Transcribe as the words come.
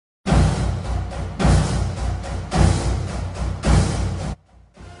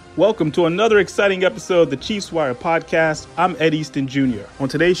Welcome to another exciting episode of the Chiefs Wire podcast. I'm Ed Easton Jr. On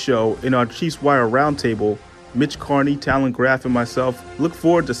today's show, in our Chiefs Wire roundtable, Mitch Carney, Talon Graff, and myself look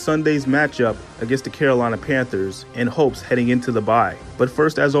forward to Sunday's matchup against the Carolina Panthers in hopes heading into the bye. But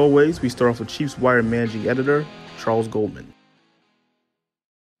first, as always, we start off with Chiefs Wire managing editor, Charles Goldman.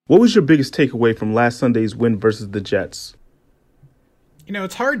 What was your biggest takeaway from last Sunday's win versus the Jets? You know,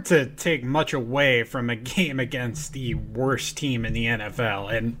 it's hard to take much away from a game against the worst team in the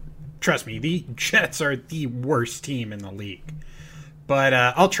NFL. And trust me, the Jets are the worst team in the league. But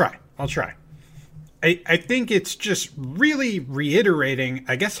I'll try. I think it's just really reiterating,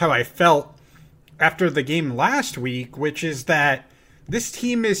 I guess, how I felt after the game last week, which is that this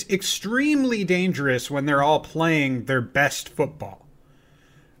team is extremely dangerous when they're all playing their best football.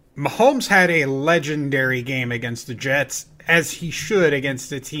 Mahomes had a legendary game against the Jets, as he should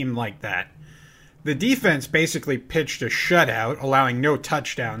against a team like that. The defense basically pitched a shutout, allowing no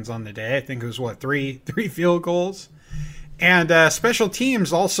touchdowns on the day. I think it was, three field goals? And special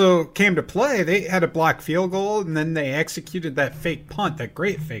teams also came to play. They had a blocked field goal, and then they executed that fake punt, that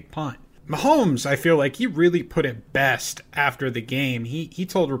great fake punt. Mahomes, I feel like he really put it best after the game. He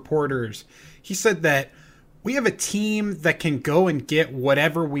told reporters, he said that we have a team that can go and get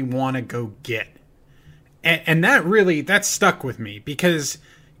whatever we want to go get. And that stuck with me because,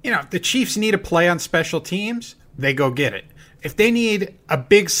 you know, if the Chiefs need a play on special teams, they go get it. If they need a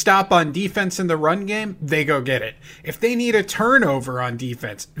big stop on defense in the run game, they go get it. If they need a turnover on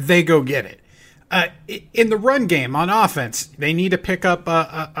defense, they go get it. In the run game on offense, they need to pick up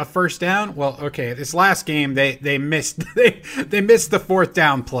a first down. Well, okay, this last game they missed they missed the fourth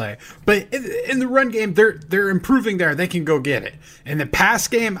down play. But in the run game, they're improving there. They can go get it. In the pass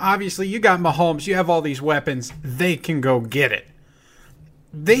game, obviously you got Mahomes, you have all these weapons. They can go get it.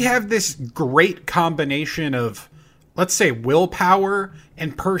 They have this great combination of, let's say, willpower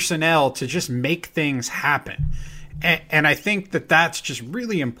and personnel to just make things happen. And I think that that's just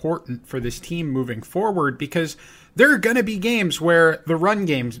really important for this team moving forward because there are going to be games where the run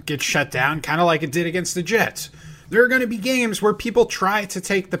game gets shut down, kind of like it did against the Jets. There are going to be games where people try to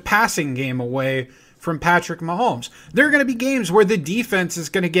take the passing game away from Patrick Mahomes. There are going to be games where the defense is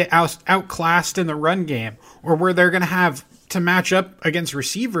going to get outclassed in the run game or where they're going to have to match up against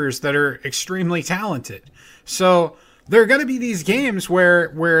receivers that are extremely talented. So there are going to be these games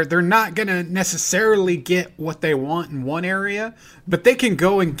where they're not going to necessarily get what they want in one area, but they can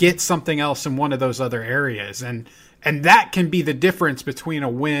go and get something else in one of those other areas. And that can be the difference between a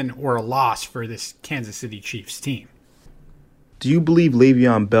win or a loss for this Kansas City Chiefs team. Do you believe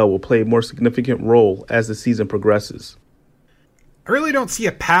Le'Veon Bell will play a more significant role as the season progresses? I really don't see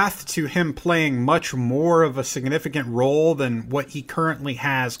a path to him playing much more of a significant role than what he currently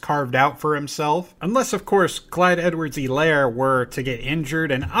has carved out for himself. Unless, of course, Clyde Edwards-Helaire were to get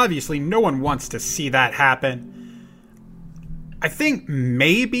injured, and obviously no one wants to see that happen. I think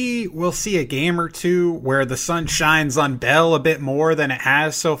maybe we'll see a game or two where the sun shines on Bell a bit more than it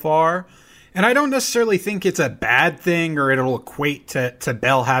has so far. And I don't necessarily think it's a bad thing or it'll equate to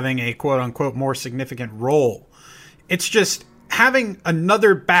Bell having a quote-unquote more significant role. It's just having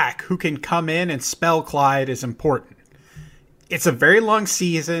another back who can come in and spell Clyde is important. It's a very long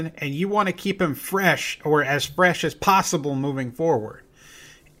season, and you want to keep him fresh or as fresh as possible moving forward.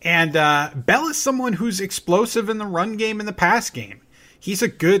 And Bell is someone who's explosive in the run game and the pass game. He's a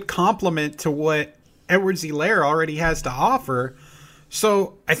good complement to what Edwards-Helaire already has to offer.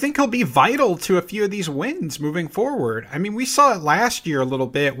 So I think he'll be vital to a few of these wins moving forward. I mean, we saw it last year a little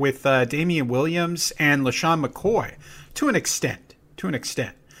bit with Damian Williams and LaShawn McCoy. To an extent.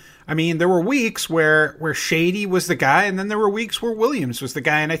 I mean, there were weeks where Shady was the guy, and then there were weeks where Williams was the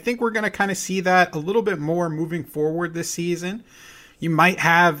guy, and I think we're going to kind of see that a little bit more moving forward this season. You might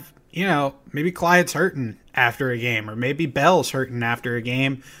have, you know, maybe Clyde's hurting after a game, or maybe Bell's hurting after a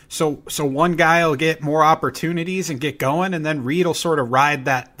game, so one guy will get more opportunities and get going, and then Reed will sort of ride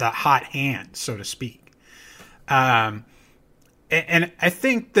the hot hand, so to speak. And I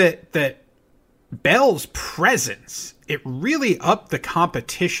think that Bell's presence, it really upped the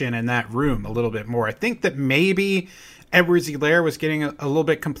competition in that room a little bit more. I think that maybe Edwards-Helaire was getting a little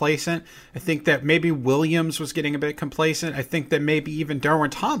bit complacent. I think that maybe Williams was getting a bit complacent. I think that maybe even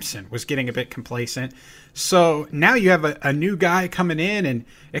Darwin Thompson was getting a bit complacent. So now you have a new guy coming in, and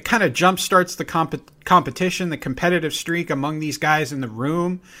it kind of jumpstarts the competition, the competitive streak among these guys in the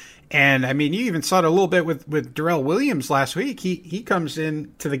room. And, I mean, you even saw it a little bit with Darrell Williams last week. He comes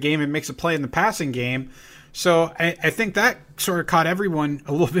into the game and makes a play in the passing game. So I think that sort of caught everyone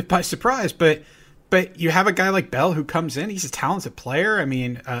a little bit by surprise. But you have a guy like Bell who comes in. He's a talented player. I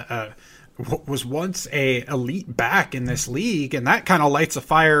mean, was once a elite back in this league, and that kind of lights a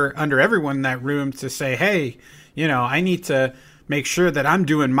fire under everyone in that room to say, hey, I need to make sure that I'm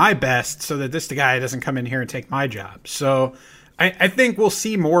doing my best so that this guy doesn't come in here and take my job. So I think we'll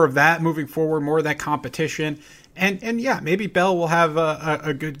see more of that moving forward, more of that competition. And yeah, maybe Bell will have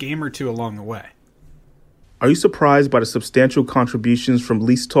a good game or two along the way. Are you surprised by the substantial contributions from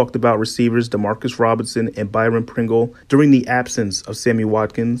least talked about receivers Demarcus Robinson and Byron Pringle during the absence of Sammy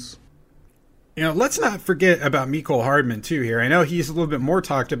Watkins? Let's not forget about Mecole Hardman, too, here. I know he's a little bit more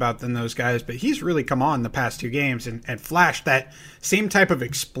talked about than those guys, but he's really come on the past 2 games and flashed that same type of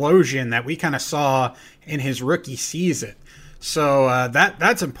explosion that we kind of saw in his rookie season. So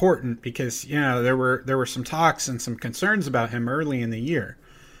that's important because, there were some talks and some concerns about him early in the year.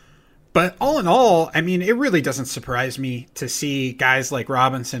 But all in all, I mean, it really doesn't surprise me to see guys like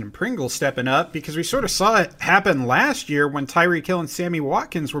Robinson and Pringle stepping up because we sort of saw it happen last year when Tyreek Hill and Sammy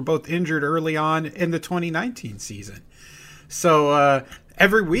Watkins were both injured early on in the 2019 season. So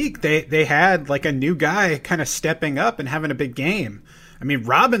every week they had like a new guy kind of stepping up and having a big game. I mean,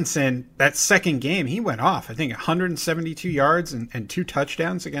 Robinson, that second game, he went off. I think 172 yards and 2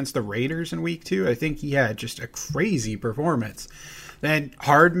 touchdowns against the Raiders in week 2. I think he had just a crazy performance. Then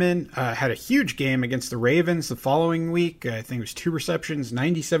Hardman had a huge game against the Ravens the following week. I think it was 2 receptions,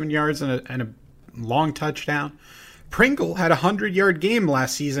 97 yards, and a long touchdown. Pringle had a 100-yard game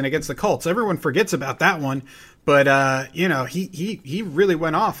last season against the Colts. Everyone forgets about that one, but he really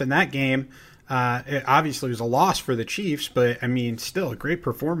went off in that game. It obviously was a loss for the Chiefs, but I mean, still a great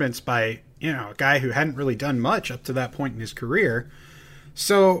performance by a guy who hadn't really done much up to that point in his career.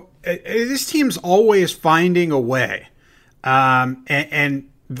 So this team's always finding a way. And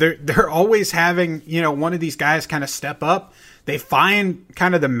they're always having, one of these guys kind of step up. They find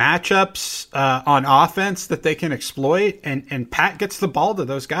kind of the matchups on offense that they can exploit, and Pat gets the ball to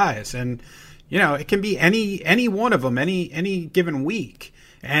those guys. And, it can be any one of them, any given week.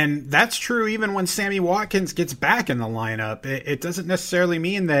 And that's true even when Sammy Watkins gets back in the lineup. It doesn't necessarily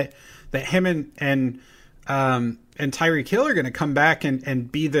mean that him and Tyreek Hill are going to come back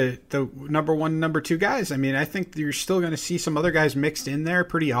and be the number 1, number 2 guys. I mean, I think you're still going to see some other guys mixed in there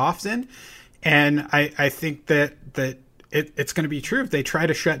pretty often. And I think that it's going to be true if they try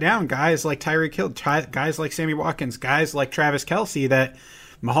to shut down guys like Tyreek Hill, guys like Sammy Watkins, guys like Travis Kelce, that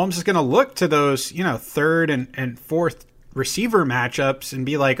Mahomes is going to look to those, 3rd and 4th receiver matchups and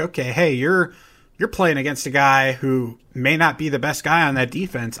be like, okay, hey, you're playing against a guy who may not be the best guy on that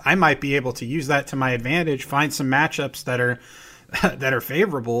defense. I might be able to use that to my advantage, find some matchups that are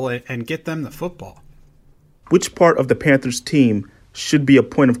favorable, and get them the football. Which part of the Panthers team should be a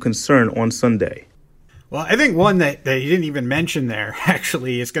point of concern on Sunday? Well, I think one that you didn't even mention there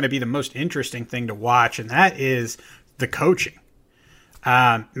actually is going to be the most interesting thing to watch, and that is the coaching.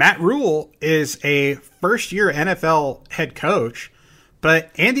 Matt Rule is a first-year NFL head coach, but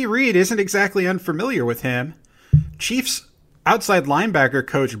Andy Reid isn't exactly unfamiliar with him. Chiefs outside linebacker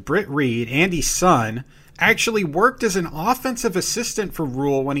coach Britt Reid, Andy's son, actually worked as an offensive assistant for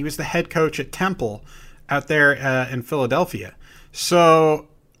Rule when he was the head coach at Temple out there in Philadelphia. So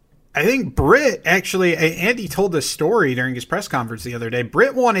I think Britt actually, Andy told this story during his press conference the other day.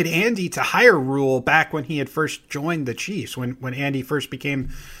 Britt wanted Andy to hire Rule back when he had first joined the Chiefs, when Andy first became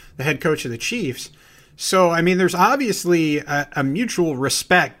the head coach of the Chiefs. So, I mean, there's obviously a mutual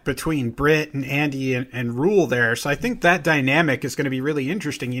respect between Britt and Andy and Rule there. So I think that dynamic is going to be really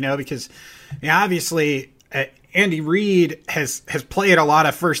interesting, because obviously Andy Reid has played a lot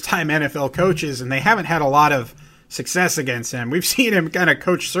of first-time NFL coaches, and they haven't had a lot of success against him. We've seen him kind of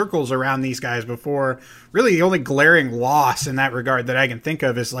coach circles around these guys before. Really, the only glaring loss in that regard that I can think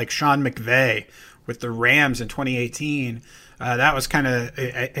of is like Sean McVay with the Rams in 2018. That was kind of,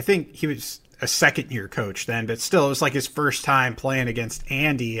 I think he was a second-year coach then, but still, it was like his first time playing against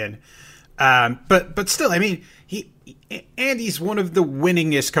Andy. And but still, I mean, Andy's one of the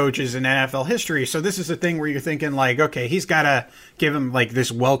winningest coaches in NFL history. So this is a thing where you're thinking like, okay, he's got to give him like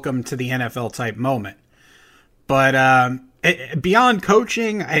this welcome to the NFL type moment. But beyond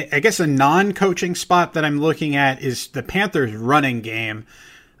coaching, I guess a non-coaching spot that I'm looking at is the Panthers' running game.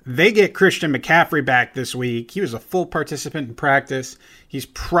 They get Christian McCaffrey back this week. He was a full participant in practice. He's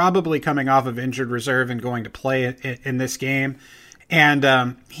probably coming off of injured reserve and going to play in this game.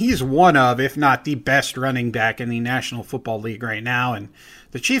 And he's one of, if not the best running back in the National Football League right now. And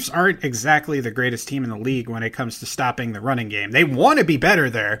the Chiefs aren't exactly the greatest team in the league when it comes to stopping the running game. They want to be better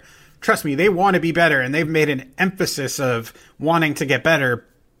there. Trust me, they want to be better, and they've made an emphasis of wanting to get better,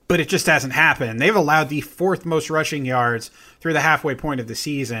 but it just hasn't happened. They've allowed the 4th most rushing yards through the halfway point of the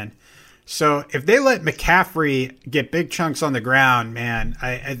season. So if they let McCaffrey get big chunks on the ground, man,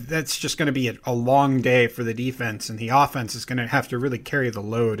 that's just going to be a long day for the defense, and the offense is going to have to really carry the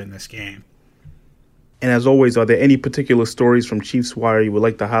load in this game. And as always, are there any particular stories from Chiefs Wire you would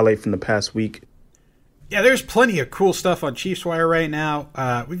like to highlight from the past week? Yeah, there's plenty of cool stuff on Chiefs Wire right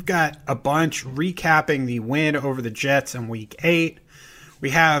now. We've got a bunch recapping the win over the Jets in Week 8. We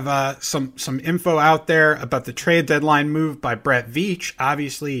have some info out there about the trade deadline move by Brett Veach.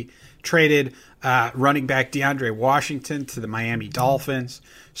 Obviously traded running back DeAndre Washington to the Miami Dolphins.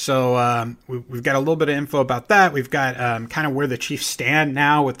 So we've got a little bit of info about that. We've got kind of where the Chiefs stand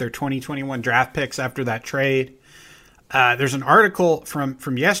now with their 2021 draft picks after that trade. There's an article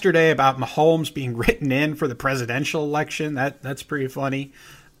from yesterday about Mahomes being written in for the presidential election. That's pretty funny.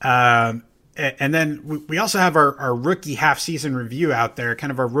 And then we also have our rookie half-season review out there,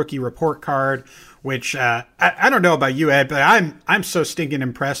 kind of our rookie report card, which I don't know about you, Ed, but I'm so stinking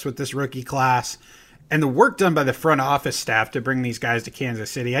impressed with this rookie class and the work done by the front office staff to bring these guys to Kansas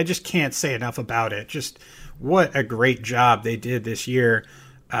City. I just can't say enough about it. Just what a great job they did this year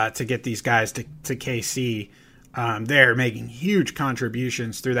to get these guys to KC. They're making huge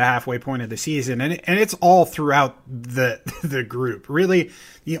contributions through the halfway point of the season, and it's all throughout the group. Really,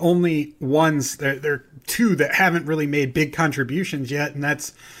 the only ones there are two that haven't really made big contributions yet, and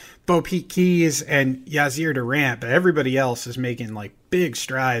that's Bo Peep Keys and Yazir Durant. But everybody else is making like big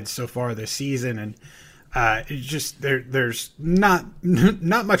strides so far this season, and it's just there's not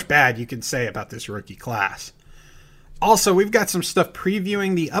much bad you can say about this rookie class. Also, we've got some stuff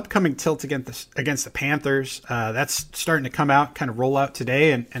previewing the upcoming tilt against the Panthers. That's starting to come out, kind of roll out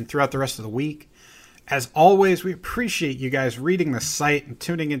today and throughout the rest of the week. As always, we appreciate you guys reading the site and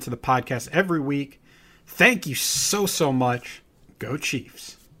tuning into the podcast every week. Thank you so much. Go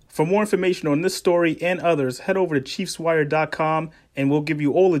Chiefs. For more information on this story and others, head over to ChiefsWire.com and we'll give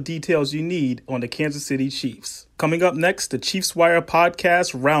you all the details you need on the Kansas City Chiefs. Coming up next, the Chiefs Wire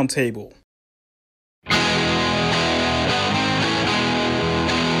Podcast Roundtable.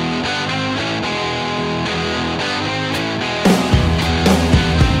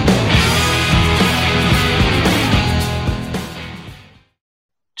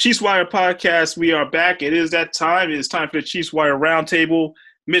 Chiefs Wire Podcast, we are back. It is that time. It is time for the Chiefs Wire Roundtable.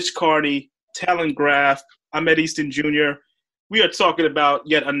 Mitch Carney, Talon Graff, I'm Ed Easton Jr. We are talking about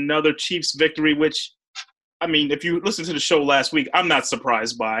yet another Chiefs victory, which, I mean, if you listened to the show last week, I'm not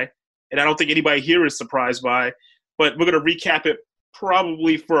surprised by, and I don't think anybody here is surprised by, but we're going to recap it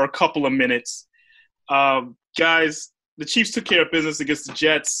probably for a couple of minutes. Guys, the Chiefs took care of business against the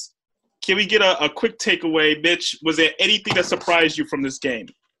Jets. Can we get a quick takeaway? Mitch, was there anything that surprised you from this game?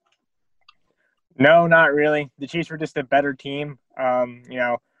 No, not really. The Chiefs were just a better team.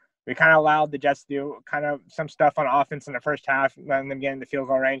 We kind of allowed the Jets to do kind of some stuff on offense in the first half, letting them get in the field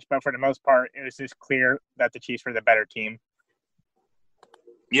goal range. But for the most part, it was just clear that the Chiefs were the better team.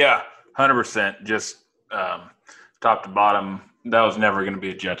 Yeah, 100%. Just top to bottom, that was never going to be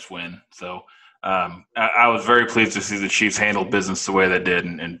a Jets win. So I was very pleased to see the Chiefs handle business the way they did,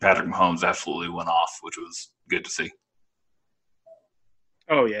 and Patrick Mahomes absolutely went off, which was good to see.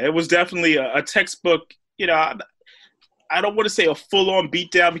 Oh, yeah, it was definitely a textbook. I don't want to say a full-on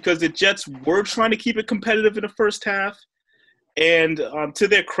beatdown because the Jets were trying to keep it competitive in the first half. And to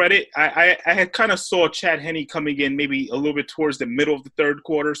their credit, I had kind of saw Chad Henne coming in maybe a little bit towards the middle of the third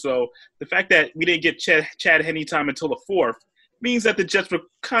quarter. So the fact that we didn't get Chad Henne time until the fourth means that the Jets were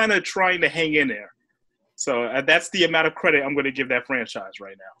kind of trying to hang in there. So that's the amount of credit I'm going to give that franchise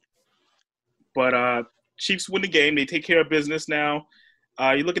right now. But Chiefs win the game. They take care of business now.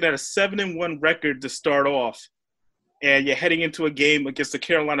 You're looking at a 7-1 record to start off, and you're heading into a game against the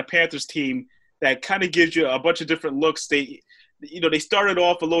Carolina Panthers team that kind of gives you a bunch of different looks. They started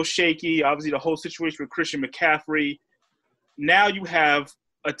off a little shaky. Obviously, the whole situation with Christian McCaffrey. Now you have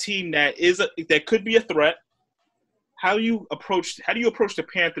a team that could be a threat. How do you approach the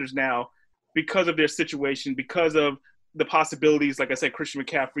Panthers now because of their situation, because of the possibilities? Like I said, Christian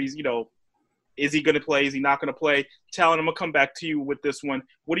McCaffrey's, is he going to play? Is he not going to play? Talon, I'm going to come back to you with this one.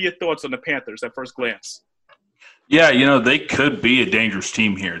 What are your thoughts on the Panthers at first glance? Yeah, they could be a dangerous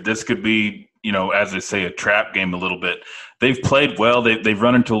team here. This could be, as they say, a trap game a little bit. They've played well. They've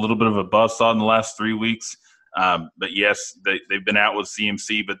run into a little bit of a buzzsaw in the last 3 weeks. But, yes, they've been out with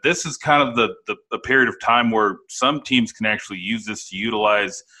CMC. But this is kind of the period of time where some teams can actually use this to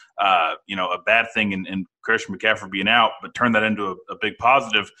utilize, a bad thing in Christian McCaffrey being out, but turn that into a big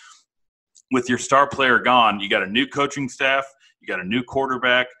positive. With your star player gone, you got a new coaching staff, you got a new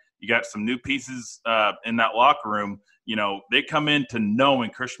quarterback, you got some new pieces in that locker room. They come into knowing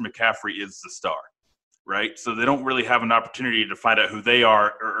Christian McCaffrey is the star. right? So they don't really have an opportunity to find out who they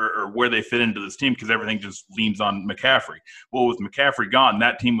are or where they fit into this team because everything just leans on McCaffrey. Well, with McCaffrey gone,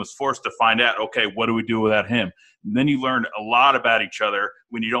 that team was forced to find out, okay, what do we do without him? And then you learn a lot about each other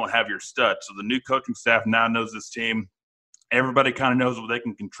when you don't have your stud. So the new coaching staff now knows this team. Everybody kind of knows what they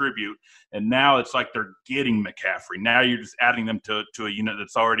can contribute. And now it's like they're getting McCaffrey. Now you're just adding them to a unit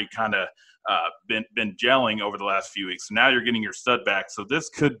that's already kind of been gelling over the last few weeks. So now you're getting your stud back. So this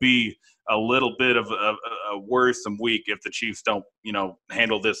could be a little bit of a worrisome week if the Chiefs don't,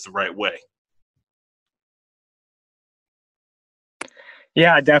 handle this the right way.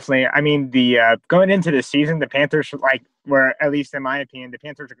 Yeah, definitely. I mean, the going into the season, the Panthers were, at least in my opinion, the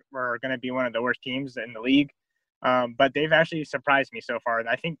Panthers were going to be one of the worst teams in the league. But they've actually surprised me so far.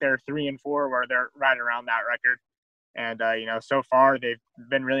 I think they're 3-4, where they're right around that record. And, so far they've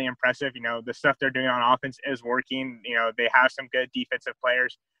been really impressive. The stuff they're doing on offense is working. They have some good defensive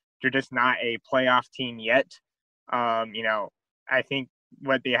players. They're just not a playoff team yet. I think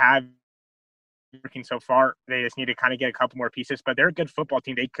what they have working so far, they just need to kind of get a couple more pieces. But they're a good football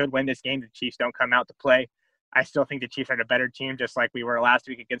team. They could win this game. The Chiefs don't come out to play. I still think the Chiefs are a better team, just like we were last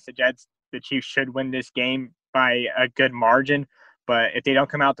week against the Jets. The Chiefs should win this game by a good margin. But if they don't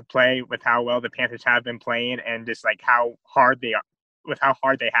come out to play with how well the Panthers have been playing and just like how hard they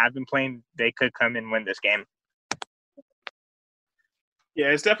have been playing, they could come and win this game. Yeah,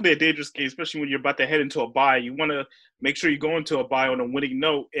 it's definitely a dangerous game, especially when you're about to head into a bye. You want to make sure you go into a bye on a winning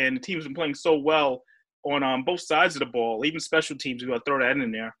note, and the team's been playing so well on both sides of the ball, even special teams. You got to throw that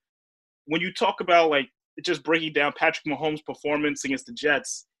in there. When you talk about just breaking down Patrick Mahomes' performance against the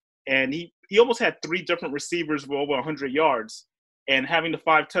Jets, and he almost had 3 different receivers with over 100 yards, and having the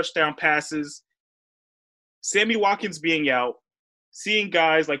 5 touchdown passes, Sammy Watkins being out, seeing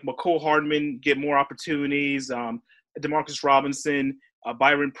guys like McCole Hardman get more opportunities, Demarcus Robinson,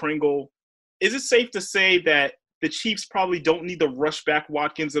 Byron Pringle. Is it safe to say that the Chiefs probably don't need to rush back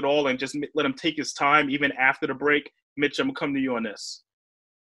Watkins at all and just let him take his time even after the break? Mitch, I'm going to come to you on this.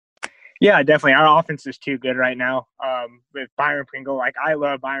 Yeah, definitely. Our offense is too good right now. With Byron Pringle, I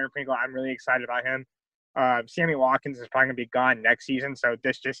love Byron Pringle. I'm really excited about him. Sammy Watkins is probably going to be gone next season, so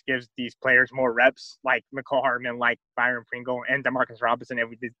this just gives these players more reps, like McCall Hardman, like Byron Pringle, and Demarcus Robinson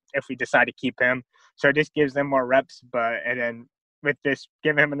if we decide to keep him. So it just gives them more reps. And then with this,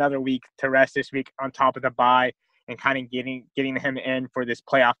 giving him another week to rest this week on top of the bye and kind of getting him in for this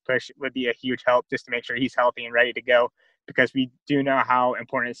playoff push would be a huge help, just to make sure he's healthy and ready to go, because we do know how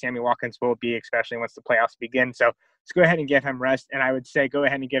important Sammy Watkins will be, especially once the playoffs begin. So let's go ahead and give him rest. And I would say go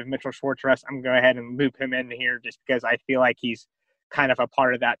ahead and give Mitchell Schwartz rest. I'm going to go ahead and loop him in here just because I feel like he's kind of a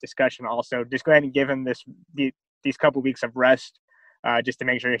part of that discussion also. Just go ahead and give him these couple weeks of rest just to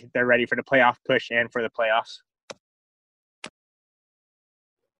make sure they're ready for the playoff push and for the playoffs.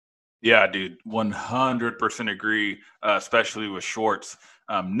 Yeah, dude, 100% agree, especially with Schwartz.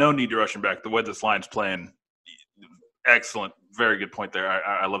 No need to rush him back. The way this line's playing, excellent. Very good point there.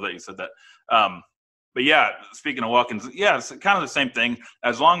 I love that you said that. But, yeah, speaking of Watkins, yeah, it's kind of the same thing.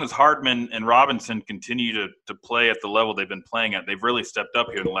 As long as Hardman and Robinson continue to play at the level they've been playing at, they've really stepped up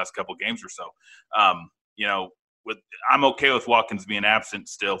here in the last couple of games or so. I'm okay with Watkins being absent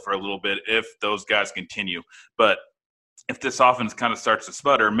still for a little bit if those guys continue. But if this offense kind of starts to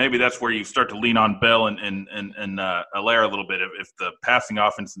sputter, maybe that's where you start to lean on Bell and Allaire a little bit. If the passing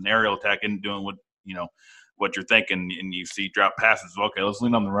offense and aerial attack isn't doing what you're thinking, and you see drop passes, okay, let's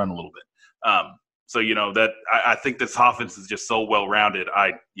lean on the run a little bit. So that I think this offense is just so well rounded.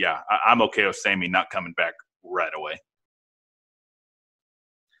 I'm okay with Sammy not coming back right away.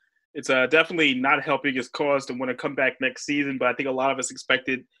 It's definitely not helping his cause to want to come back next season, but I think a lot of us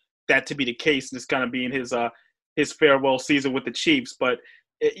expected that to be the case, and it's kind of being his farewell season with the Chiefs. But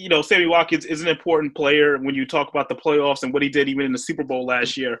Sammy Watkins is an important player when you talk about the playoffs and what he did even in the Super Bowl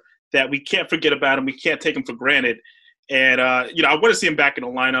last year, that we can't forget about him. We can't take him for granted. And I want to see him back in the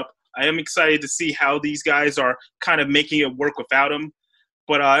lineup. I am excited to see how these guys are kind of making it work without him.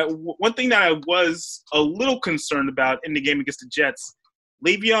 But one thing that I was a little concerned about in the game against the Jets,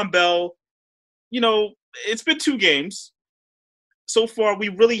 Le'Veon Bell, it's been 2 games. So far, we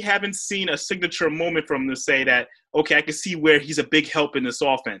really haven't seen a signature moment from him to say that, okay, I can see where he's a big help in this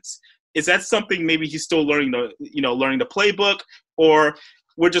offense. Is that something maybe he's still learning the playbook, or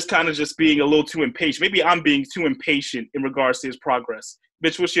we're just kind of just being a little too impatient? Maybe I'm being too impatient in regards to his progress.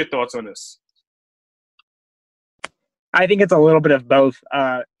 Mitch, what's your thoughts on this? I think it's a little bit of both.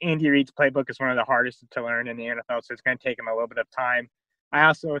 Andy Reid's playbook is one of the hardest to learn in the NFL, so it's going to take him a little bit of time. I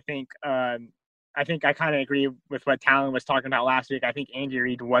also think I kind of agree with what Talon was talking about last week. I think Andy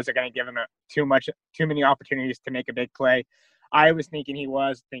Reid wasn't going to give him too many opportunities to make a big play. I was thinking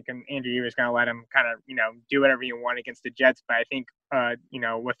thinking Andrew Reid was going to let him kind of, do whatever he wanted against the Jets. But I think,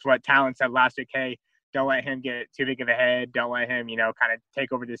 with what Talon said last week, hey, don't let him get too big of a head. Don't let him, kind of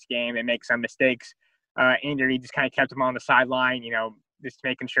take over this game and make some mistakes. Andrew Reid just kind of kept him on the sideline, just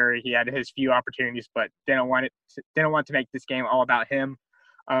making sure he had his few opportunities, but didn't want to make this game all about him.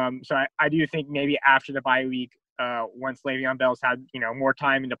 So I do think maybe after the bye week, once Le'Veon Bell's had, more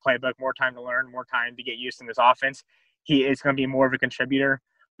time in the playbook, more time to learn, more time to get used in this offense, he is going to be more of a contributor.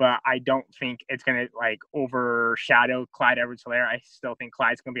 But I don't think it's going to overshadow Clyde Edwards-Helaire. I still think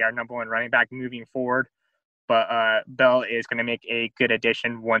Clyde's going to be our number one running back moving forward. But Bell is going to make a good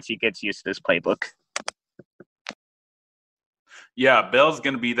addition once he gets used to this playbook. Yeah, Bell's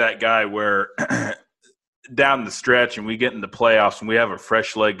going to be that guy where down the stretch and we get in the playoffs and we have a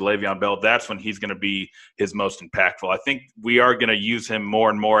fresh-legged Le'Veon Bell, that's when he's going to be his most impactful. I think we are going to use him more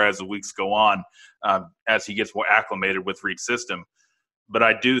and more as the weeks go on, as he gets more acclimated with Reid's system. But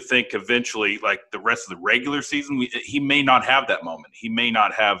I do think eventually, like the rest of the regular season, he may not have that moment. He may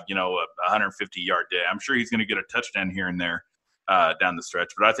not have, a 150-yard day. I'm sure he's going to get a touchdown here and there down the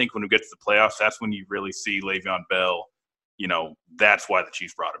stretch. But I think when we get to the playoffs, that's when you really see Le'Veon Bell. That's why the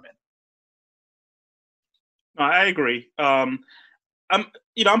Chiefs brought him in. I agree. I'm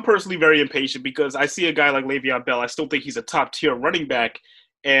personally very impatient because I see a guy like Le'Veon Bell. I still think he's a top-tier running back,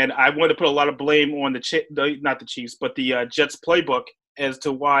 and I want to put a lot of blame on not the Chiefs, but the Jets playbook as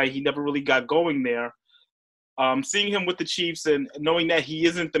to why he never really got going there. Seeing him with the Chiefs and knowing that he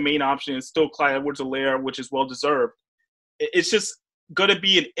isn't the main option and still Clyde Edwards-Helaire, which is well-deserved, it's just going to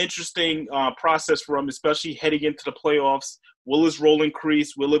be an interesting process for him, especially heading into the playoffs. Will his role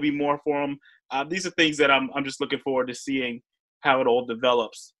increase? Will it be more for him? These are things that I'm just looking forward to seeing how it all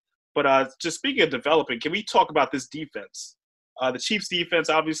develops. But just speaking of developing, can we talk about this defense? The Chiefs defense,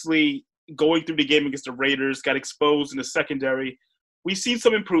 obviously, going through the game against the Raiders, got exposed in the secondary. We've seen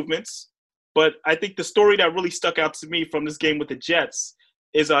some improvements, but I think the story that really stuck out to me from this game with the Jets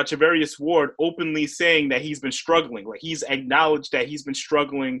is Charvarius Ward openly saying that he's been struggling. Like, he's acknowledged that he's been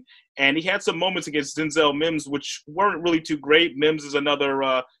struggling, and he had some moments against Denzel Mims, which weren't really too great. Mims is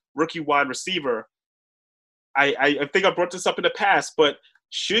another rookie wide receiver. I think I brought this up in the past, but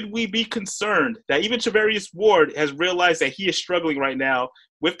should we be concerned that even Charvarius Ward has realized that he is struggling right now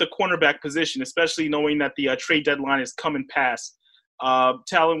with the cornerback position, especially knowing that the trade deadline is coming past?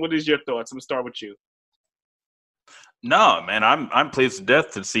 Talon, what is your thoughts? I'm going to start with you. No, man, I'm pleased to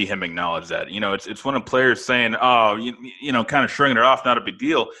death to see him acknowledge that. It's when a player's saying, "Oh, kind of shrugging it off, not a big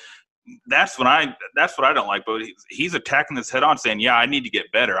deal." That's what I don't like. But he's attacking this head on, saying, "Yeah, I need to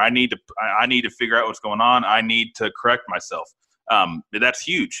get better. I need to figure out what's going on. I need to correct myself." That's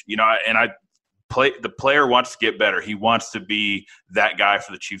huge, And the player wants to get better. He wants to be that guy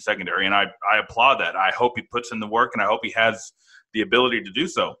for the Chiefs secondary, and I applaud that. I hope he puts in the work, and I hope he has the ability to do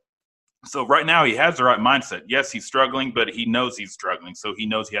so. So right now he has the right mindset. Yes, he's struggling, but he knows he's struggling, so he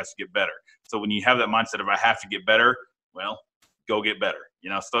knows he has to get better. So when you have that mindset of I have to get better, well, go get better.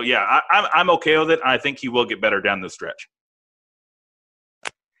 So yeah, I'm okay with it. I think he will get better down the stretch.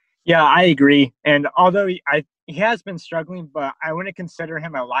 Yeah, I agree. And although he has been struggling, but I wouldn't consider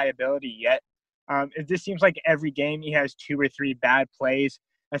him a liability yet. It just seems like every game he has 2 or 3 bad plays.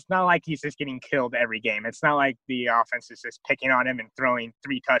 It's not like he's just getting killed every game. It's not like the offense is just picking on him and throwing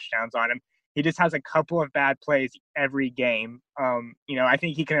 3 touchdowns on him. He just has a couple of bad plays every game. I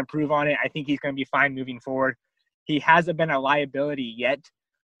think he can improve on it. I think he's going to be fine moving forward. He hasn't been a liability yet.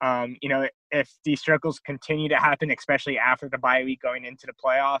 If these struggles continue to happen, especially after the bye week going into the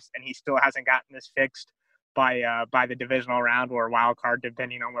playoffs, and he still hasn't gotten this fixed by the divisional round or wild card,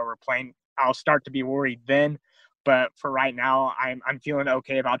 depending on where we're playing, I'll start to be worried then. But for right now, I'm feeling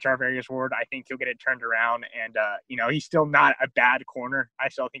okay about Charvarius Ward. I think he'll get it turned around, and he's still not a bad corner. I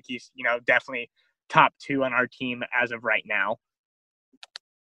still think he's definitely top 2 on our team as of right now.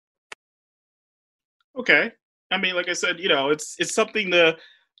 Okay, I mean, like I said, it's something to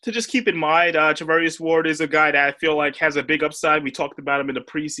just keep in mind. Charvarius Ward is a guy that I feel like has a big upside. We talked about him in the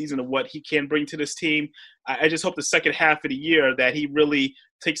preseason of what he can bring to this team. I just hope the second half of the year that he really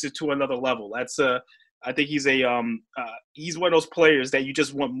takes it to another level. I think he's he's one of those players that you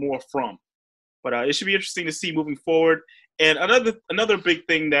just want more from. But it should be interesting to see moving forward. And another big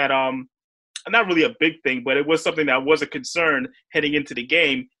thing that not really a big thing, but it was something that was a concern heading into the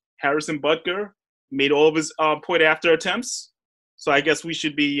game. Harrison Butker made all of his point after attempts. So I guess we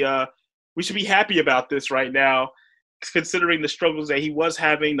should be happy about this right now, considering the struggles that he was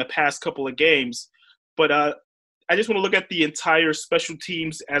having the past couple of games. But I just want to look at the entire special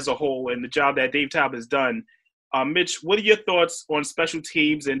teams as a whole and the job that Dave Taub has done. Mitch, what are your thoughts on special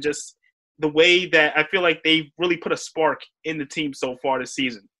teams and just the way that I feel like they've really put a spark in the team so far this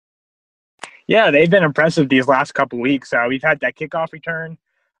season. Yeah, they've been impressive these last couple weeks. We've had that kickoff return.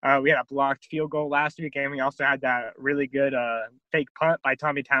 We had a blocked field goal last week, and we also had that really good fake punt by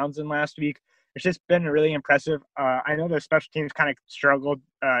Tommy Townsend last week. It's just been really impressive. I know the special teams kind of struggled,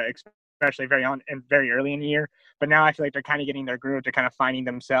 especially very early in the year, but now I feel like they're kind of getting their groove. They're kind of finding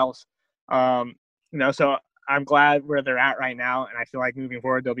themselves. So I'm glad where they're at right now, and I feel like moving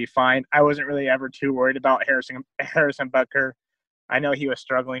forward they'll be fine. I wasn't really ever too worried about Harrison Butker. I know he was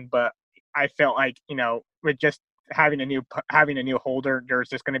struggling, but I felt like, with just having a new holder, there's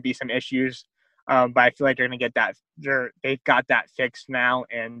just going to be some issues. But I feel like they're going to get that. They've got that fixed now,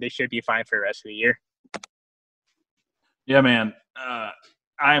 and they should be fine for the rest of the year. Yeah, man. I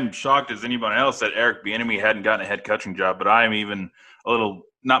am shocked as anyone else that Eric Bieniemy hadn't gotten a head coaching job, but I am even a little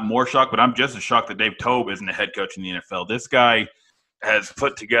not more shocked, but I'm just as shocked that Dave Tobe isn't a head coach in the NFL. This guy has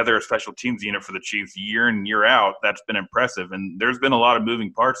put together a special teams unit for the Chiefs year in, year out. That's been impressive, and there's been a lot of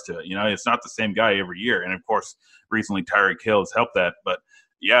moving parts to it. It's not the same guy every year, and of course, recently Tyreek Hill has helped that. But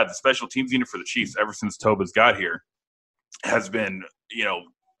yeah, the special teams unit for the Chiefs ever since Tobe has got here has been,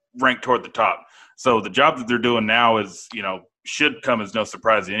 ranked toward the top. So the job that they're doing now is, should come as no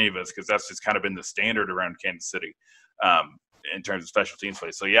surprise to any of us because that's just kind of been the standard around Kansas City in terms of special teams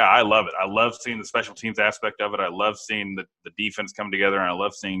play. So, yeah, I love it. I love seeing the special teams aspect of it. I love seeing the defense come together, and I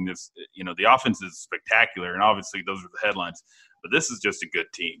love seeing this. The offense is spectacular, and obviously those are the headlines. But this is just a good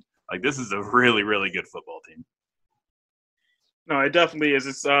team. Like, this is a really, really good football team. No, it definitely is.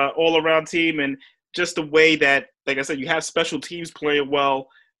 It's an all-around team, and just the way that, like I said, you have special teams playing well.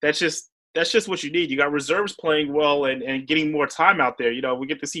 That's just what you need. You got reserves playing well and getting more time out there. We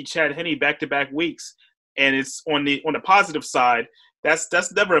get to see Chad Henne back-to-back weeks, and it's on the positive side.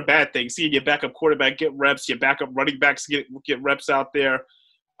 That's never a bad thing. Seeing your backup quarterback get reps, your backup running backs get reps out there.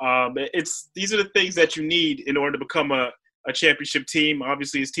 These are the things that you need in order to become a championship team.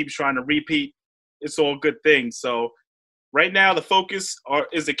 Obviously, his team's trying to repeat. It's all good things. So right now, the focus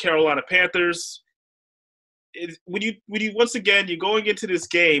is the Carolina Panthers. When you once again you're going into this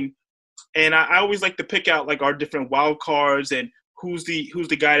game, and I always like to pick out like our different wild cards and who's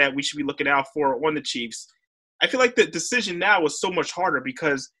the guy that we should be looking out for on the Chiefs. I feel like the decision now is so much harder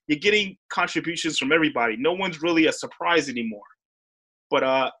because you're getting contributions from everybody. No one's really a surprise anymore.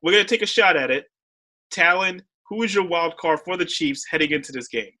 But we're gonna take a shot at it. Talon, who is your wild card for the Chiefs heading into this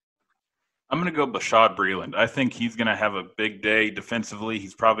game? I'm going to go Bashaud Breeland. I think he's going to have a big day defensively.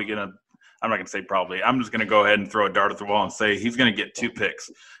 He's probably going to – I'm not going to say probably. I'm just going to go ahead and throw a dart at the wall and say he's going to get 2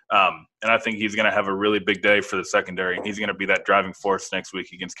 picks. And I think he's going to have a really big day for the secondary. He's going to be that driving force next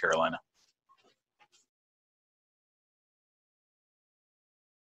week against Carolina.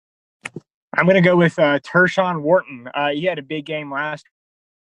 I'm going to go with Tershawn Wharton. He had a big game last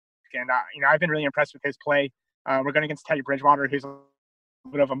week, and I've been really impressed with his play. We're going against Teddy Bridgewater, who's a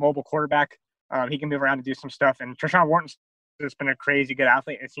bit of a mobile quarterback. He can move around and do some stuff. And Tershawn Wharton's just been a crazy good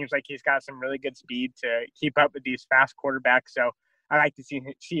athlete. It seems like he's got some really good speed to keep up with these fast quarterbacks. So I like to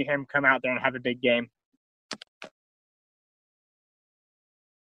see him come out there and have a big game.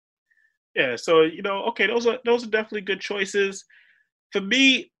 Yeah, so okay, those are definitely good choices. For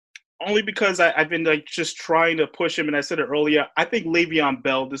me, only because I've been like just trying to push him, and I said it earlier. I think Le'Veon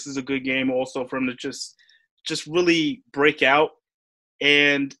Bell. This is a good game also for him to just really break out,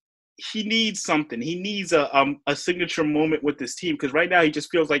 and he needs something. He needs a signature moment with this team because right now he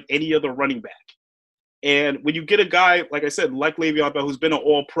just feels like any other running back. And when you get a guy like I said, like Le'Veon Bell, who's been an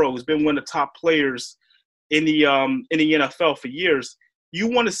All-Pro, who's been one of the top players in the NFL for years, you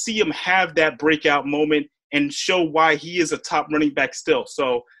want to see him have that breakout moment and show why he is a top running back still.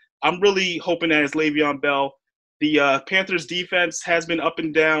 So I'm really hoping that it's Le'Veon Bell. The Panthers defense has been up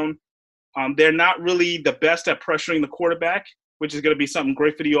and down. They're not really the best at pressuring the quarterback, which is going to be something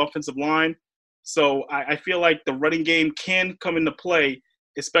great for the offensive line. So I feel like the running game can come into play,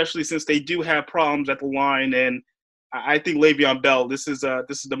 especially since they do have problems at the line. And I think Le'Veon Bell, this is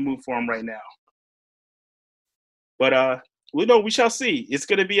the move for him right now. But we shall see. It's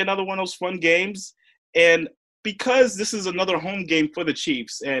going to be another one of those fun games. And because this is another home game for the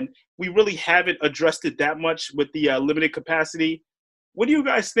Chiefs, and we really haven't addressed it that much with the limited capacity, what do you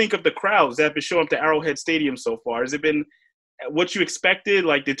guys think of the crowds that have been showing up to Arrowhead Stadium so far? Has it been what you expected,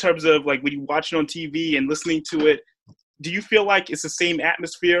 like in terms of like when you watch it on TV and listening to it? Do you feel like it's the same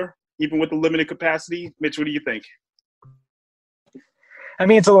atmosphere even with the limited capacity? Mitch, what do you think? I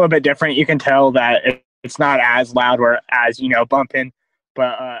mean, it's a little bit different. You can tell that it's not as loud or as, bumping.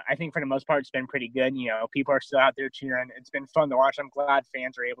 But I think for the most part, it's been pretty good. People are still out there cheering. It's been fun to watch. I'm glad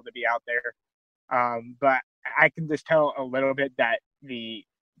fans are able to be out there. But I can just tell a little bit that the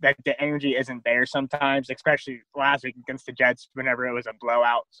that the energy isn't there sometimes, especially last week against the Jets whenever it was a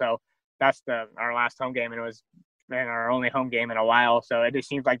blowout. So that's our last home game, and it was our only home game in a while. So it just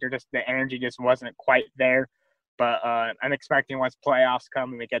seems like the energy just wasn't quite there. But I'm expecting once playoffs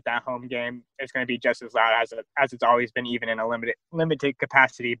come and we get that home game, it's going to be just as loud as it's always been, even in a limited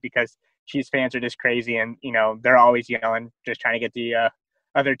capacity, because Chiefs fans are just crazy, and they're always yelling, just trying to get the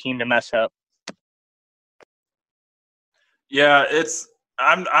other team to mess up. Yeah,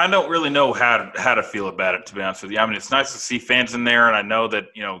 I don't really know how to feel about it, to be honest with you. I mean, it's nice to see fans in there, and I know that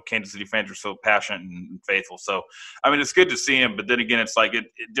Kansas City fans are so passionate and faithful. So, I mean, it's good to see them. But then again, it's like it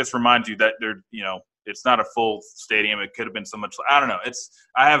just reminds you that they're it's not a full stadium. It could have been so much. I don't know.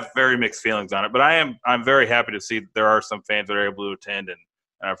 I have very mixed feelings on it, but I'm very happy to see that there are some fans that are able to attend, and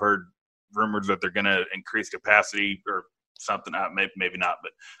I've heard rumors that they're going to increase capacity or something. Maybe not,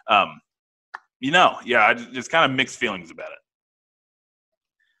 but I just kind of mixed feelings about it.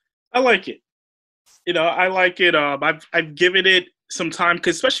 I like it. I like it. I've given it some time,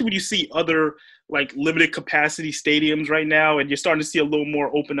 because especially when you see other like limited capacity stadiums right now, and you're starting to see a little more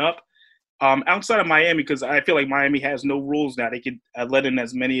open up. Outside of Miami, because I feel like Miami has no rules now. They can let in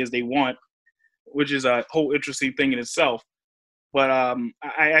as many as they want, which is a whole interesting thing in itself. But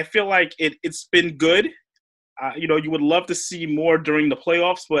I feel like it's been good. You would love to see more during the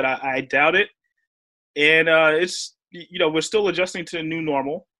playoffs, but I doubt it. And we're still adjusting to the new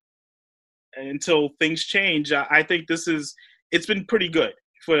normal until things change. I think it's been pretty good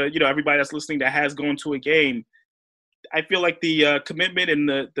for everybody that's listening that has gone to a game. I feel like the commitment and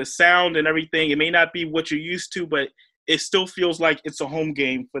the sound and everything, it may not be what you're used to, but it still feels like it's a home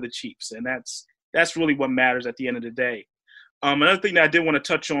game for the Chiefs, and that's really what matters at the end of the day. Another thing that I did want to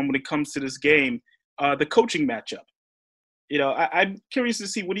touch on when it comes to this game, the coaching matchup. I'm curious to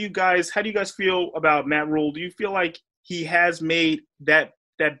see how do you guys feel about Matt Rule? Do you feel like he has made that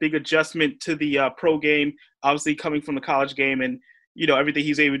big adjustment to the pro game, obviously coming from the college game and everything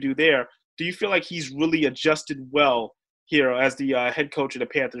he's able to do there? Do you feel like he's really adjusted well here as the head coach of the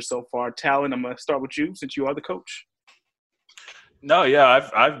Panthers so far? Talon, I'm going to start with you since you are the coach. No, yeah,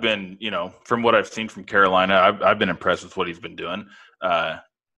 I've been, from what I've seen from Carolina, I've been impressed with what he's been doing. I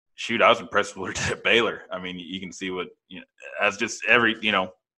was impressed with what he did at Baylor. I mean, you can see what, as just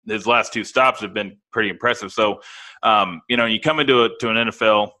his last two stops have been pretty impressive. So, you come into an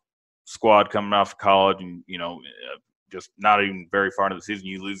NFL squad coming off of college and, just not even very far into the season,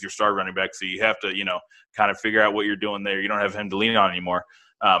 you lose your star running back. So you have to, kind of figure out what you're doing there. You don't have him to lean on anymore.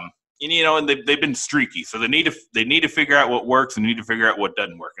 And they've been streaky. So they need to figure out what works and need to figure out what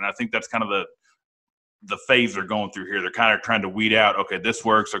doesn't work. And I think that's kind of the phase they're going through here. They're kind of trying to weed out, okay, this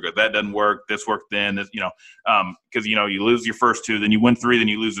works, okay, that doesn't work, this worked then, this, because, you lose your first two, then you win three, then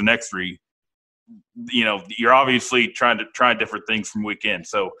you lose the next three. You're obviously trying to try different things from week in.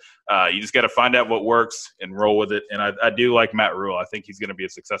 So you just got to find out what works and roll with it. And I do like Matt Rule. I think he's going to be a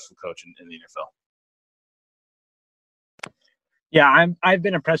successful coach in the NFL. Yeah, I've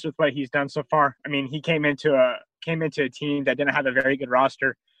been impressed with what he's done so far. I mean, he came into a team that didn't have a very good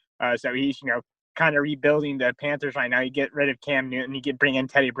roster. So he's, kind of rebuilding the Panthers right now. You get rid of Cam Newton, you bring in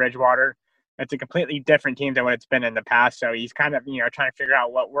Teddy Bridgewater. It's a completely different team than what it's been in the past. So he's kind of, trying to figure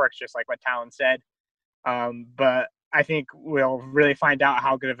out what works, just like what Talon said. But I think we'll really find out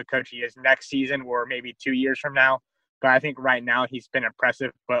how good of a coach he is next season or maybe 2 years from now. But I think right now he's been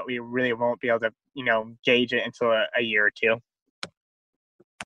impressive, but we really won't be able to, gauge it until a year or two.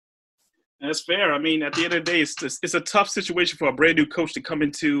 That's fair. I mean, at the end of the day, it's a tough situation for a brand new coach to come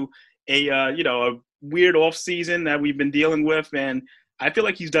into a weird off season that we've been dealing with, and I feel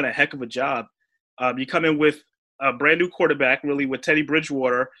like he's done a heck of a job. You come in with a brand new quarterback, really, with Teddy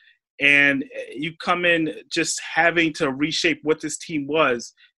Bridgewater, and you come in just having to reshape what this team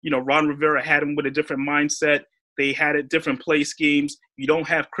was. Ron Rivera had him with a different mindset. They had different play schemes. You don't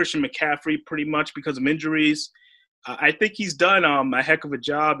have Christian McCaffrey pretty much because of injuries. I think he's done a heck of a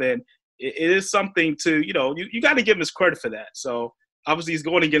job, and it is something to, you got to give him his credit for that. So obviously he's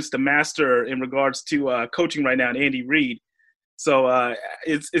going against the master in regards to coaching right now, Andy Reid. So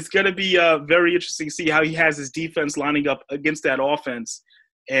it's going to be very interesting to see how he has his defense lining up against that offense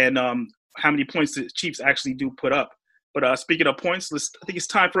and how many points the Chiefs actually do put up. But speaking of points, I think it's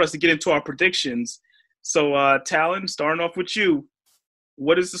time for us to get into our predictions. So, Talon, starting off with you,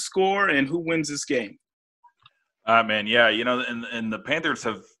 what is the score and who wins this game? Man, yeah, and the Panthers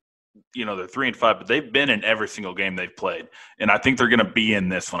have, they're 3-5, but they've been in every single game they've played. And I think they're going to be in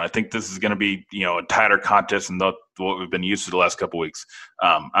this one. I think this is going to be, a tighter contest than what we've been used to the last couple of weeks.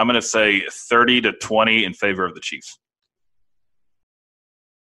 I'm going to say 30-20 in favor of the Chiefs.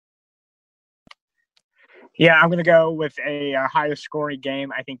 Yeah, I'm going to go with a higher scoring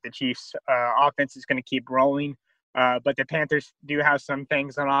game. I think the Chiefs' offense is going to keep rolling, but the Panthers do have some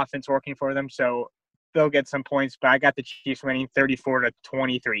things on offense working for them, so they'll get some points. But I got the Chiefs winning 34-23.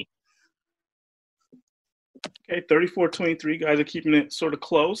 Okay, 34-23. Guys are keeping it sort of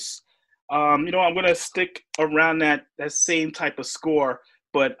close. I'm going to stick around that same type of score,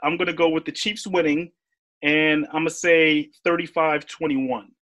 but I'm going to go with the Chiefs winning, and I'm going to say 35-21.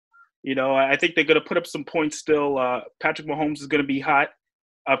 I think they're going to put up some points still. Patrick Mahomes is going to be hot,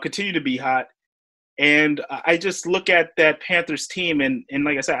 continue to be hot. And I just look at that Panthers team, and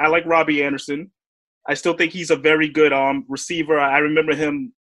like I said, I like Robbie Anderson. I still think he's a very good receiver. I remember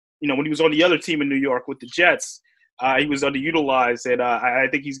him, when he was on the other team in New York with the Jets. He was underutilized, and I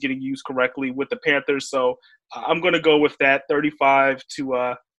think he's getting used correctly with the Panthers. So I'm going to go with that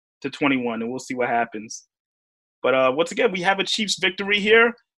 35-21, and we'll see what happens. But once again, we have a Chiefs victory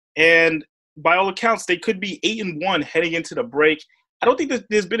here, and by all accounts, they could be 8-1 heading into the break. I don't think that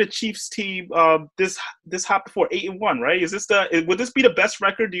there's been a Chiefs team this hot before, 8-1, right? Would this be the best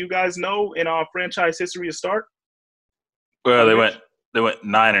record? Do you guys know in our franchise history to start? Well, they went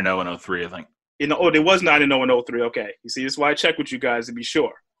 9-0 and 03, I think. They was 9-0 and 03. Okay, you see, this is why I check with you guys to be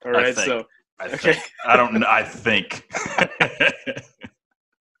sure. All right, I think.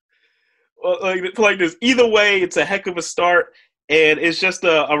 Well, like this. Either way, it's a heck of a start, and it's just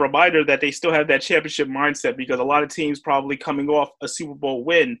a reminder that they still have that championship mindset, because a lot of teams probably coming off a Super Bowl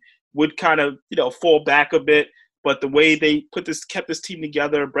win would kind of fall back a bit. But the way they kept this team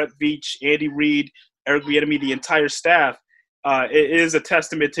together, Brett Veach, Andy Reid, Eric Bieniemy, the entire staff. It is a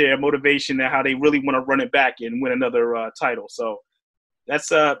testament to their motivation and how they really want to run it back and win another title. So that's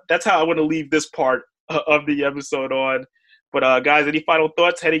how I want to leave this part of the episode on. But guys, any final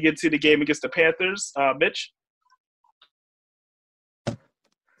thoughts heading into the game against the Panthers? Mitch?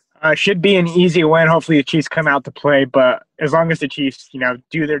 Should be an easy win. Hopefully the Chiefs come out to play, but as long as the Chiefs,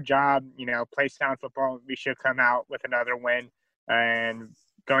 do their job, play sound football, we should come out with another win. And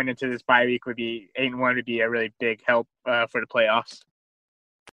going into this bye week 8-1 would be a really big help for the playoffs.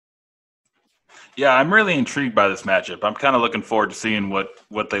 Yeah, I'm really intrigued by this matchup. I'm kind of looking forward to seeing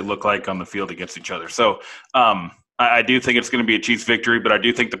what they look like on the field against each other. So I do think it's going to be a Chiefs victory, but I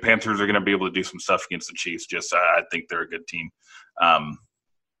do think the Panthers are going to be able to do some stuff against the Chiefs. I think they're a good team, to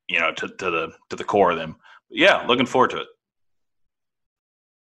the core of them. But yeah, looking forward to it.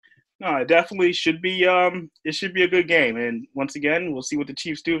 No, it definitely should be. It should be a good game, and once again, we'll see what the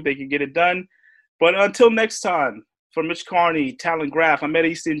Chiefs do if they can get it done. But until next time, for Mitch Carney, Talon Graff, I'm Ed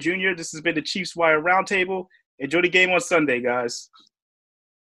Easton Jr. This has been the Chiefs Wire Roundtable. Enjoy the game on Sunday, guys.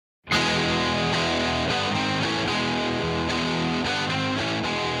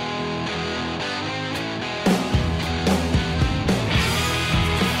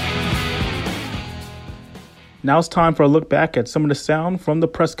 Now it's time for a look back at some of the sound from the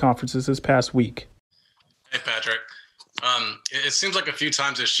press conferences this past week. Hey, Patrick. It seems like a few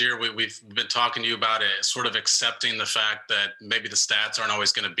times this year we've been talking to you about it, sort of accepting the fact that maybe the stats aren't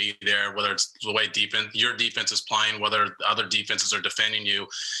always going to be there, whether it's the way your defense is playing, whether other defenses are defending you.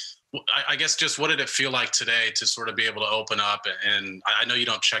 I guess just what did it feel like today to sort of be able to open up? And I know you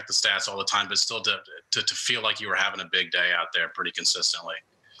don't check the stats all the time, but still to feel like you were having a big day out there pretty consistently.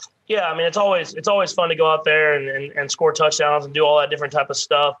 Yeah, I mean, it's always fun to go out there and score touchdowns and do all that different type of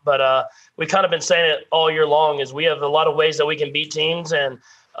stuff. But we've kind of been saying it all year long is we have a lot of ways that we can beat teams. And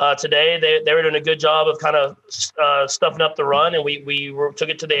today they were doing a good job of kind of stuffing up the run, and we took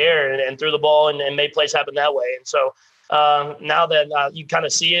it to the air and threw the ball and made plays happen that way. And so now that you kind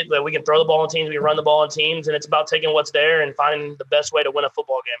of see it, that we can throw the ball on teams, we can run the ball on teams, and it's about taking what's there and finding the best way to win a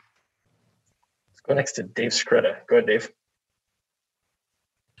football game. Let's go next to Dave Skretta. Go ahead, Dave.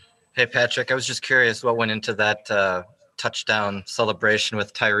 Hey, Patrick, I was just curious what went into that touchdown celebration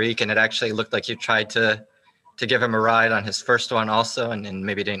with Tyreek, and it actually looked like you tried to give him a ride on his first one also and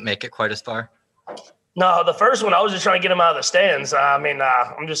maybe didn't make it quite as far. No, the first one, I was just trying to get him out of the stands. I mean,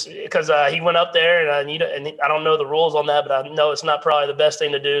 I'm just because he went up there, and I don't know the rules on that, but I know it's not probably the best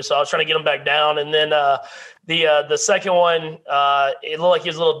thing to do. So I was trying to get him back down. And then the second one, it looked like he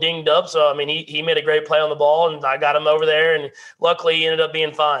was a little dinged up. So, I mean, he made a great play on the ball, and I got him over there, and luckily he ended up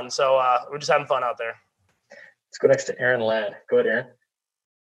being fine. So we're just having fun out there. Let's go next to Aaron Ladd. Go ahead, Aaron.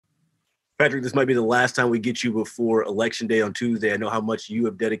 Patrick, this might be the last time we get you before Election Day on Tuesday. I know how much you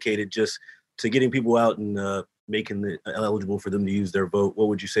have dedicated just to getting people out and making it eligible for them to use their vote. What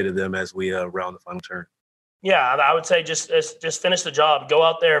would you say to them as we round the final turn? Yeah, I would say just finish the job. Go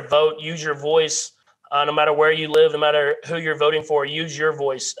out there, vote, use your voice. No matter where you live, no matter who you're voting for, use your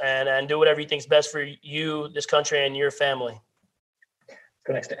voice and do whatever you think is best for you, this country, and your family. Let's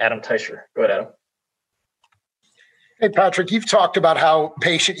go next to Adam Teicher. Go ahead, Adam. Hey, Patrick, you've talked about how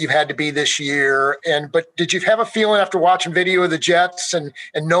patient you've had to be this year, but did you have a feeling after watching video of the Jets and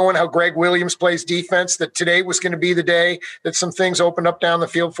knowing how Greg Williams plays defense that today was going to be the day that some things opened up down the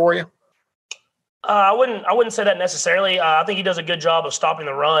field for you? I wouldn't say that necessarily. I think he does a good job of stopping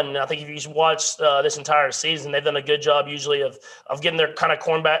the run. I think if you watch this entire season, they've done a good job usually of getting their kind of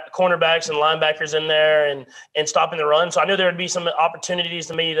cornerbacks and linebackers in there and stopping the run. So I knew there would be some opportunities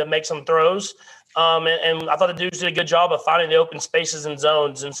to me to make some throws. And I thought the dudes did a good job of finding the open spaces and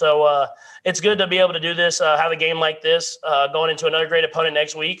zones. And so it's good to be able to do this, have a game like this, going into another great opponent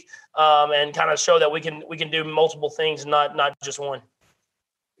next week, and kind of show that we can do multiple things, not just one.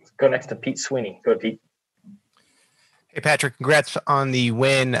 Let's go next to Pete Sweeney. Go ahead, Pete. Hey, Patrick, congrats on the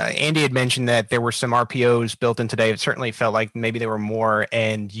win. Andy had mentioned that there were some RPOs built in today. It certainly felt like maybe there were more,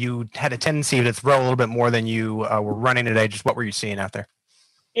 and you had a tendency to throw a little bit more than you were running today. Just what were you seeing out there?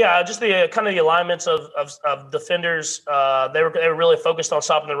 Yeah, just the kind of the alignments of defenders. They were really focused on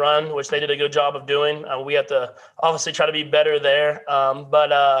stopping the run, which they did a good job of doing. We have to obviously try to be better there,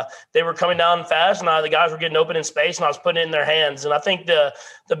 but they were coming down fast, and the guys were getting open in space, and I was putting it in their hands. And I think the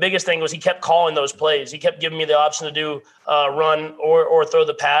biggest thing was he kept calling those plays. He kept giving me the option to do run or throw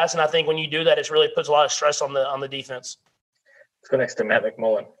the pass, and I think when you do that, it really puts a lot of stress on the defense. Let's go next to Matt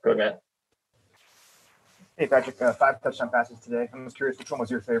McMullen. Go ahead, Matt. Hey, Patrick, 5 touchdown passes today. I'm just curious, which one was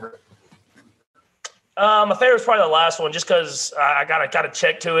your favorite? My favorite was probably the last one, just because I got a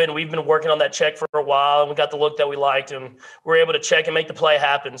check to it, and we've been working on that check for a while, and we got the look that we liked, and we were able to check and make the play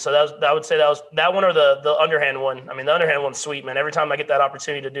happen. So I would say that was that one or the underhand one. I mean, the underhand one's sweet, man. Every time I get that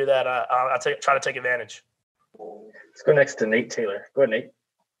opportunity to do that, I try to take advantage. Let's go next to Nate Taylor. Go ahead, Nate.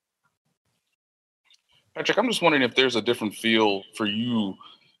 Patrick, I'm just wondering if there's a different feel for you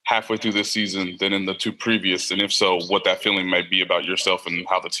halfway through this season than in the 2 previous, and if so, what that feeling might be about yourself and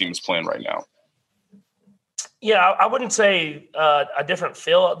how the team is playing right now. Yeah, I wouldn't say a different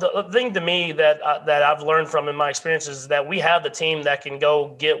feel. The thing to me that I've learned from in my experiences is that we have the team that can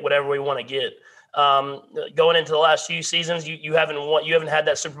go get whatever we want to get. Going into the last few seasons, you haven't had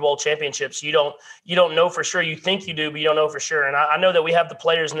that Super Bowl championship, so you don't know for sure. You think you do, but you don't know for sure. And I know that we have the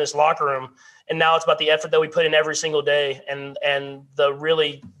players in this locker room, and now it's about the effort that we put in every single day and the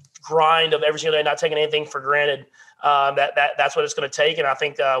really grind of every single day, not taking anything for granted. That's what it's going to take, and I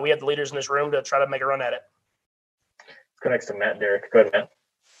think we have the leaders in this room to try to make a run at it. Let's go next to Matt Derrick. Go ahead, Matt.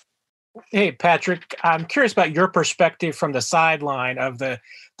 Hey, Patrick, I'm curious about your perspective from the sideline of the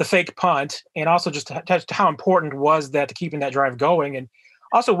fake punt, and also just how important was that to keeping that drive going, and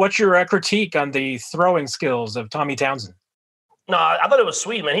also what's your critique on the throwing skills of Tommy Townsend? No, I thought it was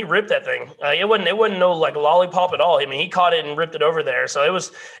sweet, man. He ripped that thing. It wasn't no like lollipop at all. I mean, he caught it and ripped it over there. So it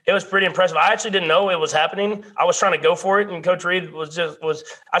was pretty impressive. I actually didn't know it was happening. I was trying to go for it, and Coach Reed was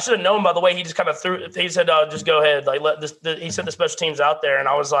I should have known by the way he just kind of threw it. He said, just go ahead. Like he sent the special teams out there, and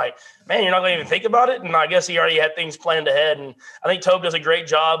I was like, man, you're not going to even think about it. And I guess he already had things planned ahead. And I think Tobe does a great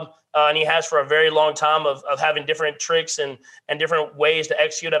job. And he has for a very long time of having different tricks and different ways to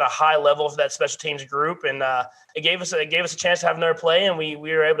execute at a high level for that special teams group. And it gave us a chance to have another play, and we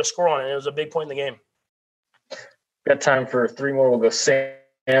were able to score on it. It was a big point in the game. Got time for 3 more. We'll go Sam,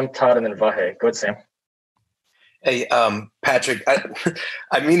 Todd, and then Vahe. Go ahead, Sam. Hey, Patrick,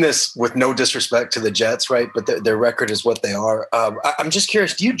 I mean this with no disrespect to the Jets, right? But their record is what they are. I'm just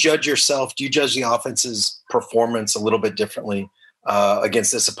curious, do you judge the offense's performance a little bit differently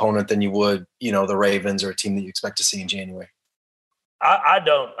against this opponent than you would, the Ravens or a team that you expect to see in January? I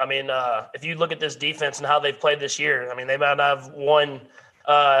don't. I mean, if you look at this defense and how they've played this year, I mean, they might not have won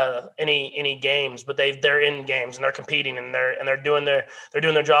any games, but they're in games and they're competing and they're doing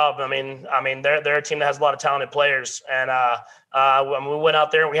their job. I mean, they're a team that has a lot of talented players, and when we went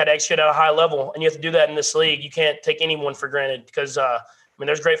out there and we had to execute at a high level, and you have to do that in this league. You can't take anyone for granted because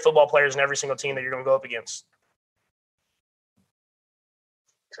there's great football players in every single team that you're going to go up against.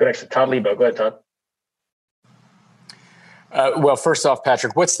 Let's go next to Todd Lebo. Go ahead, Todd. Well, first off,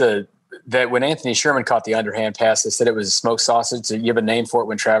 Patrick, that when Anthony Sherman caught the underhand pass, they said it was smoked sausage. Do you have a name for it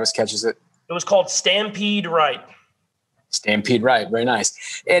when Travis catches it? It was called Stampede Right. Stampede Right. Very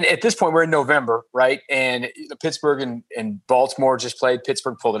nice. And at this point, we're in November, right? And Pittsburgh and Baltimore just played.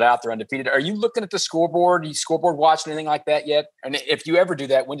 Pittsburgh pulled it out. They're undefeated. Are you looking at the scoreboard? Are you scoreboard watching anything like that yet? And if you ever do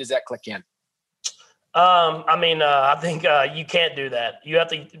that, when does that click in? I think you can't do that. You have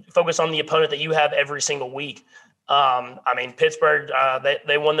to focus on the opponent that you have every single week. Pittsburgh,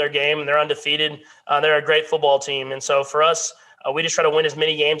 they won their game and they're undefeated. They're a great football team. And so for us, we just try to win as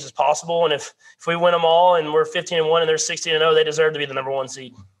many games as possible. And if we win them all and we're 15-1 and they're 16-0, they deserve to be the number 1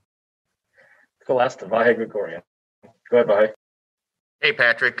 seed. Let's go last to Vahe Gregorian. Go ahead, Vahe. Hey,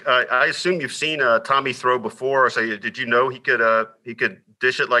 Patrick. I assume you've seen Tommy throw before. So did you know he could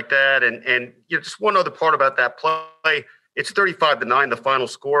dish it like that? And just one other part about that play. It's 35-9, the final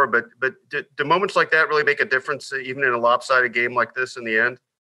score. But do moments like that really make a difference, even in a lopsided game like this in the end?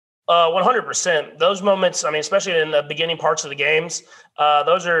 100%. Those moments, I mean, especially in the beginning parts of the games,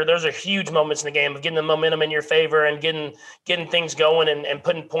 those are huge moments in the game of getting the momentum in your favor and getting things going and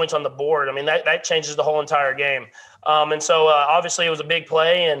putting points on the board. I mean, that changes the whole entire game. And so obviously it was a big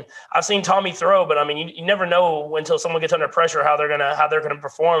play, and I've seen Tommy throw, but I mean, you never know until someone gets under pressure how they're gonna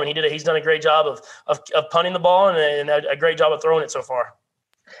perform. And he's done a great job of punting the ball and a great job of throwing it so far.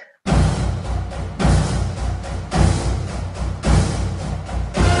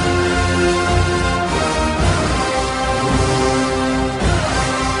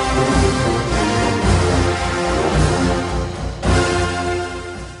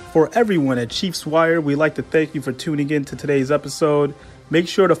 For everyone at Chiefs Wire, we'd like to thank you for tuning in to today's episode. Make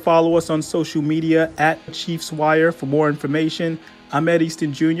sure to follow us on social media at Chiefs Wire for more information. I'm Ed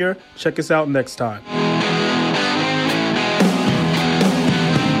Easton Jr. Check us out next time.